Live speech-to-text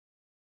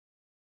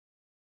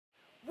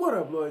What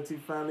up, Loyalty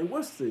Family?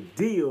 What's the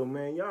deal,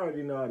 man? Y'all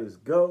already know how this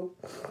go.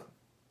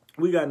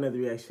 We got another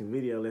reaction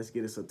video. Let's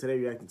get it. So today,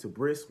 reacting to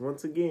Bris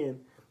once again.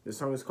 The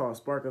song is called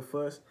Spark a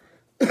Fuss.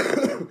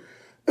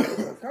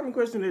 Common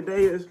question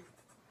today is,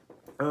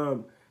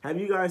 have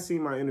you guys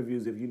seen my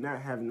interviews? If you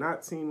have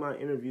not seen my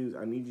interviews,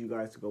 I need you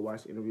guys to go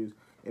watch the interviews.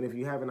 And if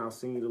you haven't, I'll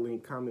send you the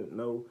link. Comment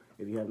no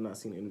if you have not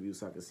seen the interviews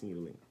so I can send you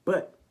the link.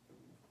 But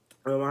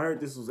I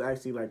heard this was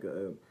actually like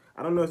a,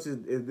 I don't know if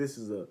this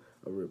is a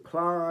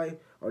reply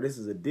or this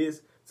is a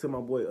diss to my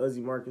boy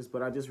Uzi Marcus,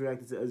 but I just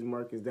reacted to Uzi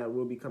Marcus. That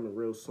will be coming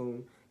real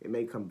soon. It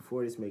may come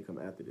before this, may come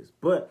after this.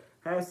 But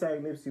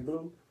hashtag Nipsey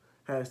Blue,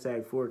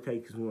 hashtag 4K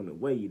because we on the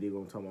way, you dig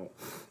what I'm talking about.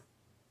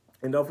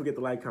 And don't forget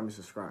to like, comment,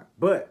 subscribe.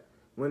 But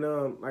when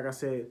like I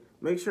said,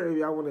 make sure if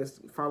y'all want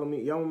to follow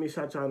me, y'all want me to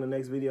shout y'all in the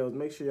next videos,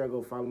 make sure y'all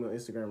go follow me on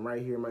Instagram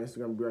right here. My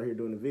Instagram will be right here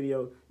doing the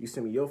video. You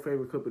send me your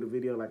favorite clip of the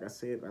video, like I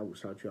said, I will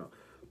shout you out.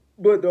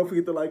 But don't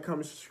forget to like,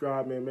 comment,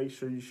 subscribe, man. Make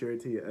sure you share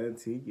it to your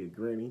auntie, your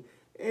granny,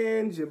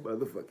 and your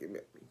motherfucking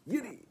mammy.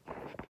 You did.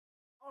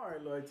 All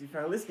right, Loyalty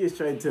fan, let's get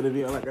straight into the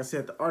video. Like I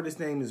said, the artist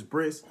name is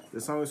Bris. The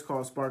song is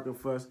called Spark a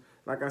Fuss.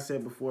 Like I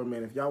said before,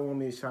 man, if y'all want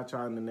me to shout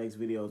y'all in the next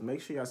videos,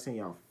 make sure y'all send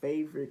y'all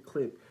favorite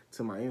clip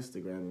to my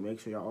Instagram. And make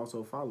sure y'all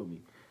also follow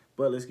me.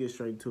 But let's get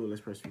straight to it.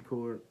 Let's press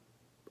record.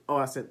 Oh,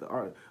 I said the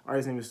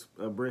artist name is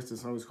Bris. The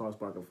song is called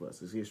Spark a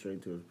Fuss. Let's get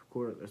straight to it.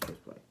 Record. Let's press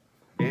play.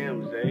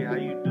 Damn, Zay, how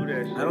you do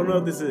that shit? I don't know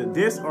if this is a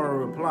diss or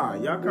a reply.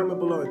 Y'all comment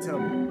below and tell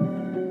me.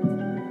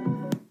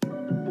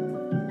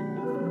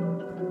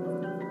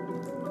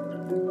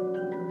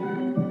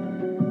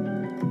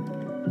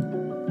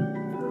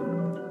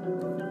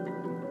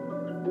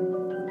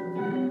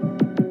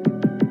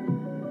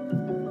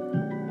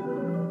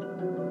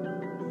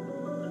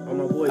 Oh,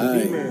 my boy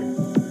D-Man.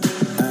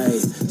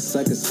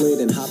 Sucker slid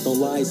and hopped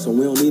on lies, so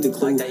we don't need a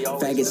clue.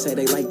 Faggots say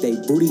they like they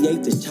booty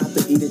ate, this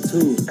chopper eat it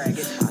too.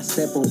 I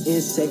step on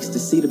insects to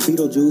see the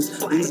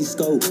Beetlejuice. Easy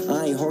scope,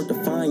 I ain't hard to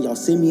find, y'all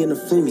see me in the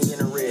fruit.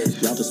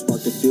 Y'all just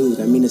sparked the fuse,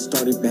 I mean it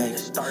started back.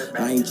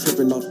 I ain't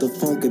tripping off the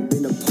funk, it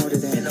been a part of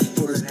that. Hit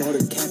it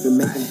started capping,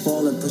 make him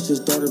fall and push his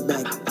daughter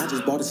back. I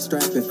just bought a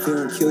strap and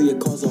fear and kill you,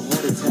 cause a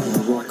heart attack.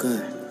 I walk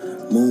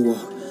up,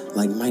 moonwalk,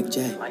 like Mike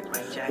Jack.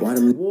 Why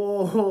them?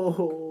 Whoa,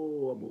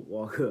 I'ma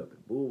walk up and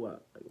move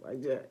out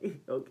like that.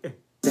 Okay.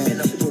 Hit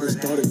it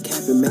started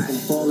capping, make him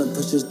fall and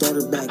push his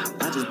daughter back.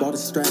 I just bought a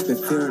strap and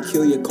fear and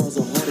kill you, cause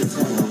a heart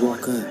attack. I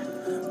walk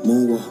up,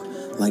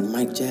 moonwalk, like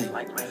Mike Jack.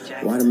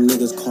 Why them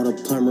niggas caught a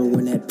plumber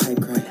when that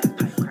pipe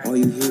crack? All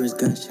you hear is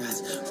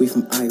gunshots, we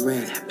from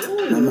Iraq.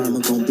 My mama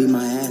gon' beat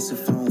my ass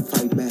if I don't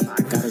fight back.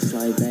 Gotta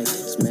slide back,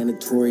 it's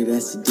mandatory,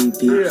 that's the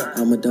DP.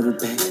 I'ma double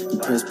back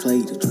and press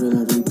play, the drill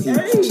on repeat.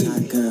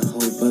 Shotgun,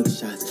 hold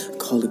buckshots,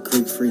 call it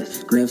Creek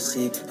Freak. Never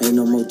said, ain't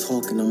no more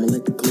talking, I'ma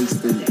let the clique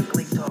speak.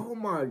 Oh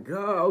my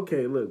God,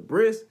 okay, look,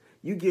 Bris,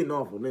 you getting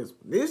off on this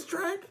one. This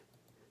track?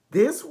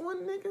 This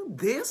one, nigga?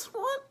 This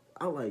one?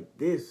 I like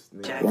this,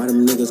 nigga. Why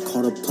them niggas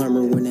caught a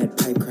plumber when that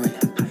pipe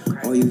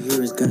crack? All you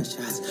hear is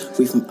gunshots,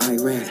 we from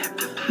Iraq.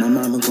 My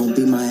mama gon'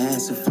 beat my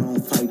ass if I don't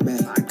fight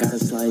back. Gotta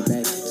slide back,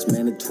 it's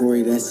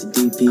mandatory, that's the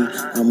DP.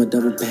 I'ma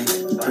double back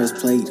and press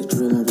play, the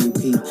drill on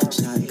repeat.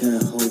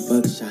 Shotgun, hold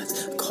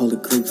buckshots, call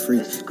it Creek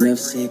Freak. Never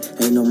said,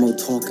 ain't no more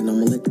talking,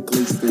 I'ma let the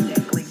clique speak.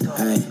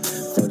 Hey,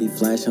 40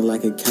 flashing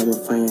like a camera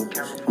phone.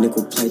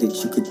 Nickel plated,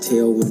 you could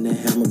tell when the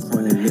hammer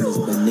chrome.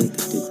 Niggas been naked,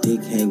 the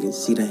dick hanging,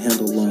 see the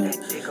handle long.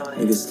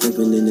 Niggas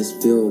slipping in this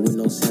field with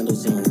no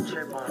sandals on.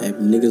 If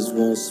niggas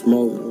want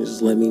smoke,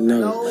 just let me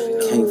know.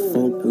 Can't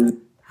funk when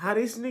you. How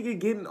this nigga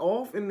getting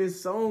off in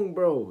this song,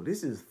 bro?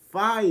 This is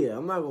fire.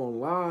 I'm not gonna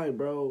lie,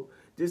 bro.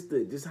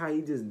 Just how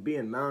he just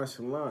being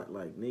nonchalant,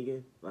 like,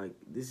 nigga. Like,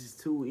 this is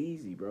too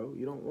easy, bro.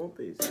 You don't want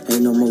this.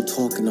 Ain't no more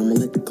talking, I'ma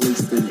let the clique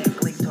speak.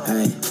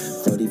 Hey,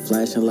 40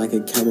 flashing like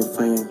a camera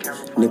phone.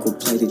 Nickel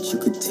plated, you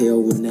could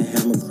tell when the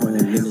hammer chrome.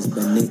 Niggas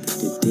been naked,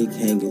 the dick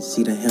hanging,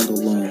 see the handle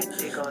long.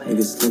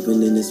 Niggas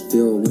slipping in this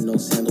field with no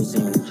sandals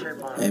on.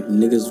 If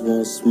niggas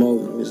want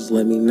smoke, just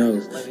let me know.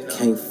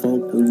 Can't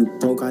funk when you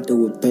broke, I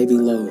do it baby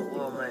low.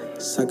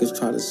 Suckers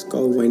try to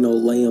score, ain't no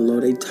laying low.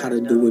 They try to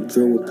do a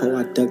drill with Poe,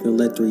 I duck and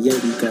let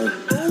 380 go.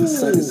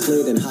 Suckers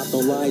slid and hopped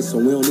on lies, so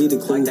we don't need a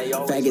clue.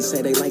 Faggots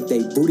say they like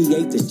they booty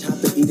ate, this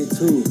chopper eat it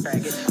too.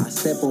 I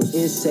step on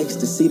insects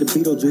to see the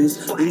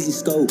Beetlejuice. Easy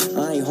scope,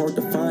 I ain't hard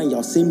to find,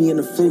 y'all see me in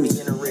the fruit.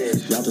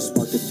 Y'all just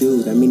sparked the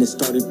fuse, I mean it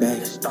started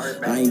back.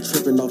 I ain't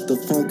tripping off the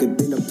funk, it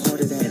been a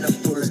part of that.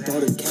 Hit it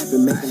started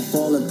capping, make him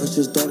fall and push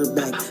his daughter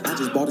back. I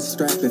just bought a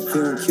strap and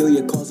fear and kill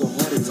you, cause a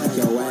heart attack.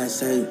 Your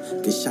ass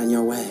ain't, get shine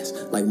your ass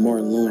like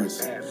Martin Lawrence.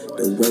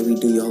 The way we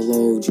do your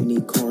load, you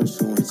need car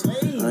insurance.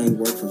 I ain't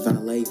work for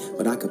valet,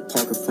 but I could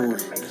park a foreign.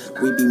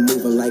 We be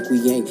moving like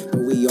we ain't,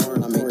 but we are.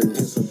 I make the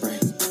pencil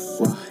break.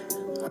 Why?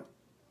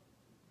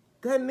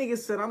 That nigga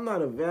said, I'm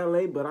not a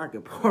valet, but I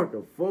can park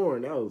a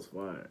foreign. That was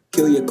fire.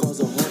 Kill you, cause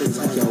a heart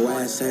attack. Your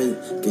ass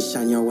ain't, get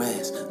shine your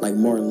ass like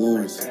Martin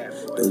Lawrence.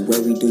 The way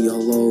we do your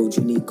load,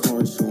 you need car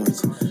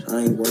insurance.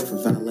 I ain't work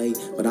for valet,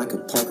 but I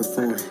could park a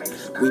foreign.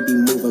 We be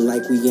moving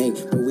like we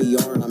ain't, but we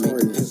are. I make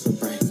the pencil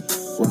break.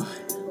 Why?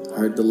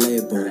 Heard heard the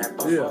lead boom.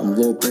 I'm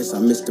Lil Bris, I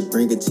missed to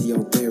bring it to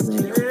your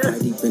bedroom.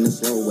 Right deep in the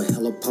slow with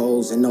hella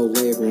poles and no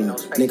leg room.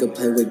 Nigga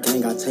play with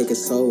gang, I take it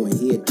slow and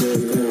he a dead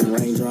room.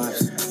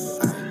 Raindrops,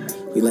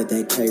 we let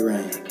that K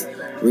rain.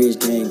 Ridge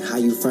gang, how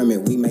you from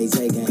it? We made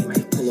Z gang.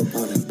 Pull up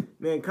on it.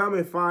 Man,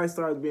 comment 5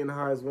 stars being the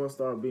highest, 1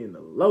 star being the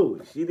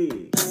lowest. You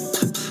dig?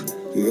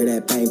 You hear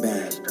that bang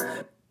bang?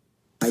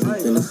 Right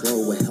deep in the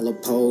slow with hella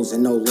poles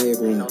and no leg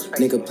room.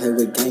 Nigga play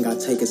with gang, I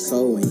take it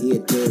slow and he a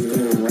dead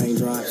room.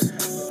 Raindrops,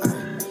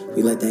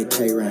 we let that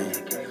K rain.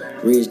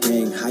 Ridge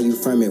gang, how you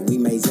from it? We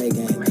made Z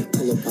gang.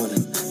 Pull up on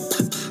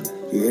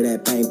it. You hear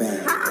that bang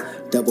bang?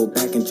 Double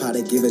back and try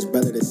to give his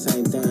brother the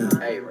same thing.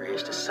 Hey,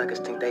 Rich, the suckers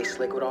think they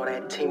slick with all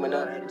that teaming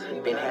up.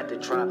 Been had to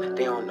drop,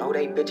 they don't know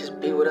they bitches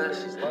be with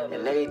us.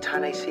 And every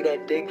time they see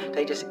that dick,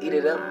 they just eat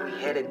it up. We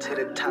headed to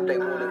the top, they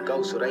wanna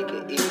go so they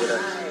can eat with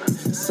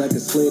us.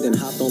 Suckers slid and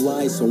hopped on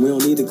live, so we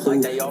don't need a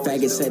clue.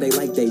 Faggots say they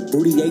like they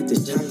booty ate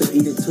this chopper,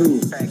 eat it too.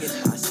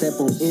 I step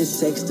on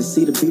insects to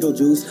see the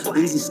Beetlejuice.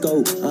 Easy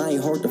scope, I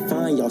ain't hard to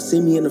find, y'all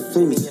see me in the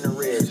fruits.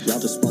 Y'all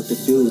just sparked the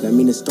fuse, that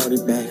mean it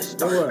started back.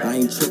 I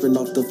ain't tripping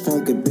off the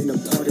funk, it been a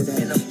part of that.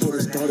 Hit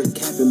it started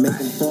capping, make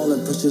him fall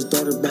and push his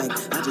daughter back.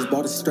 I just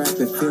bought a strap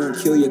and fear and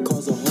kill you,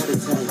 cause a heart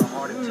attack.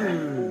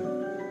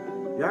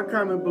 Y'all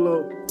comment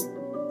below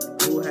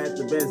who had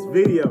the best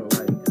video,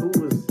 like who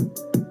was.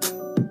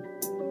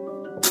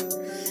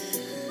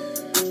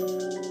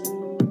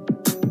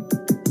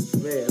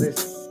 Man,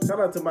 listen, shout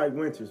out to Mike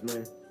Winters,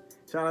 man.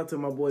 Shout out to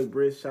my boy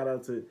Bris. Shout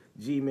out to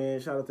G-Man.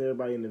 Shout out to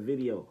everybody in the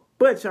video.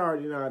 But y'all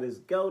already know how this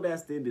go.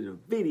 That's the end of the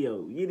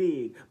video. You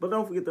dig? But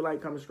don't forget to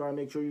like, comment, subscribe.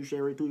 Make sure you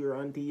share it to your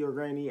auntie, your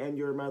granny, and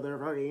your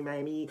motherfucking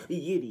mammy.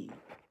 You dig?